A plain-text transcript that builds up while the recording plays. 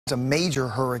a major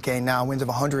hurricane now, winds of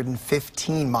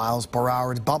 115 miles per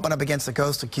hour. It's bumping up against the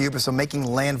coast of Cuba, so making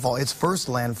landfall, its first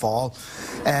landfall.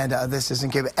 And this is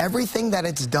in Cuba. Everything that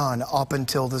it's done up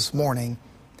until this morning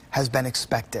has been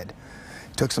expected.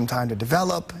 Took some time to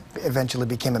develop, eventually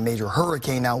became a major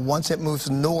hurricane. Now, once it moves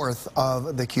north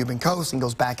of the Cuban coast and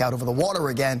goes back out over the water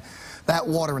again, that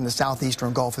water in the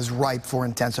southeastern Gulf is ripe for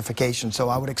intensification. So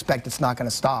I would expect it's not going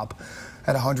to stop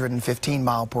at 115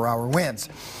 mile per hour winds.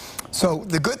 So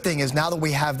the good thing is now that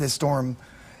we have this storm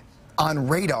on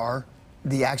radar,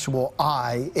 the actual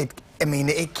eye,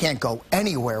 it can't go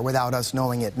anywhere without us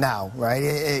knowing it now,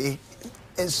 right?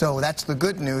 So that's the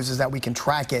good news, is that we can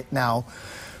track it now,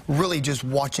 really just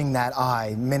watching that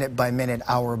eye minute by minute,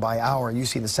 hour by hour. You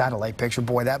see the satellite picture.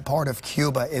 Boy, that part of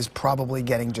Cuba is probably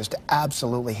getting just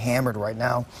absolutely hammered right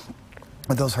now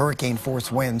with those hurricane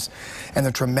force winds and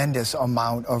the tremendous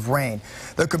amount of rain.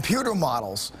 The computer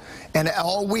models, and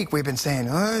all week we've been saying,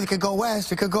 oh, it could go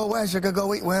west, it could go west, it could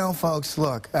go east. Well, folks,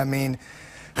 look, I mean,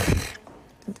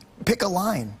 pick a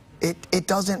line. It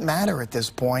doesn't matter at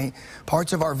this point.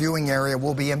 Parts of our viewing area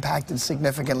will be impacted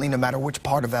significantly no matter which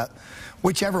part of that,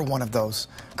 whichever one of those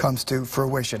comes to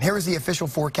fruition. Here is the official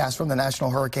forecast from the National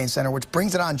Hurricane Center, which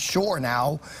brings it on shore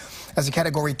now as a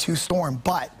Category 2 storm.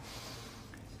 But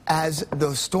as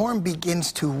the storm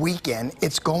begins to weaken,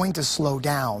 it's going to slow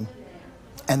down.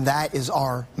 And that is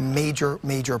our major,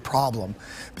 major problem,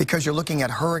 because you're looking at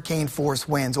hurricane force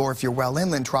winds, or if you're well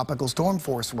inland, tropical storm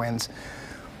force winds,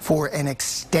 for an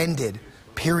extended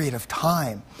period of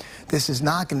time. This is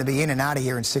not going to be in and out of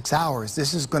here in 6 hours.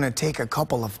 This is going to take a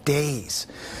couple of days.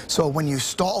 So when you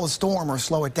stall a storm or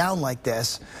slow it down like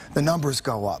this, the numbers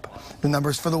go up. The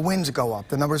numbers for the winds go up.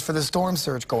 The numbers for the storm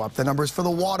surge go up. The numbers for the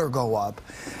water go up.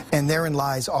 And therein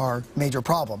lies our major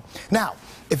problem. Now,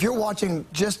 if you're watching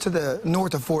just to the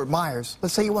north of Fort Myers,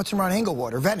 let's say you're watching around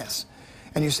Englewood or Venice,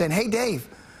 and you're saying, hey, Dave,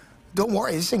 don't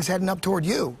worry, this thing's heading up toward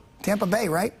you. Tampa Bay,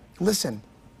 right? Listen.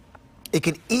 It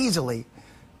could easily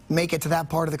make it to that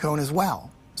part of the cone as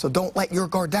well. So don't let your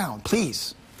guard down,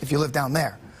 please, if you live down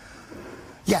there.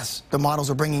 Yes, the models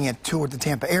are bringing it toward the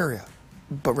Tampa area,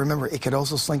 but remember, it could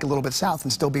also slink a little bit south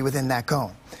and still be within that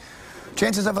cone.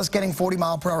 Chances of us getting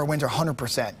 40-mile-per-hour winds are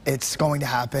 100%. It's going to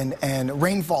happen. And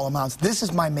rainfall amounts, this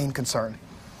is my main concern.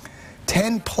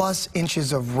 10-plus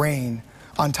inches of rain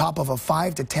on top of a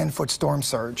 5 to 10-foot storm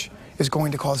surge is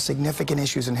going to cause significant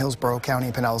issues in Hillsborough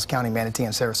County, Pinellas County, Manatee,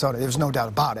 and Sarasota. There's no doubt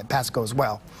about it. Pasco as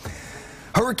well.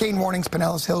 Hurricane warnings,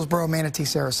 Pinellas, Hillsborough, Manatee,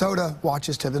 Sarasota.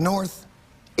 Watches to the north.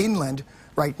 Inland,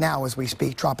 right now as we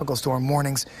speak, tropical storm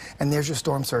warnings. And there's your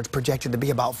storm surge projected to be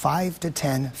about 5 to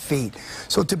 10 feet.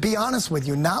 So to be honest with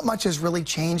you, not much has really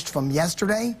changed from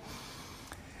yesterday.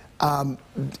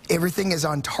 Everything is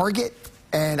on target,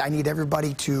 and I need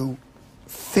everybody to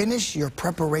finish your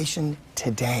preparation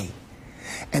today.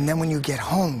 And then when you get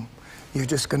home, you're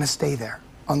just going to stay there.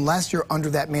 Unless you're under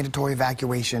that mandatory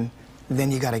evacuation,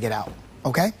 then you got to get out.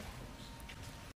 Okay?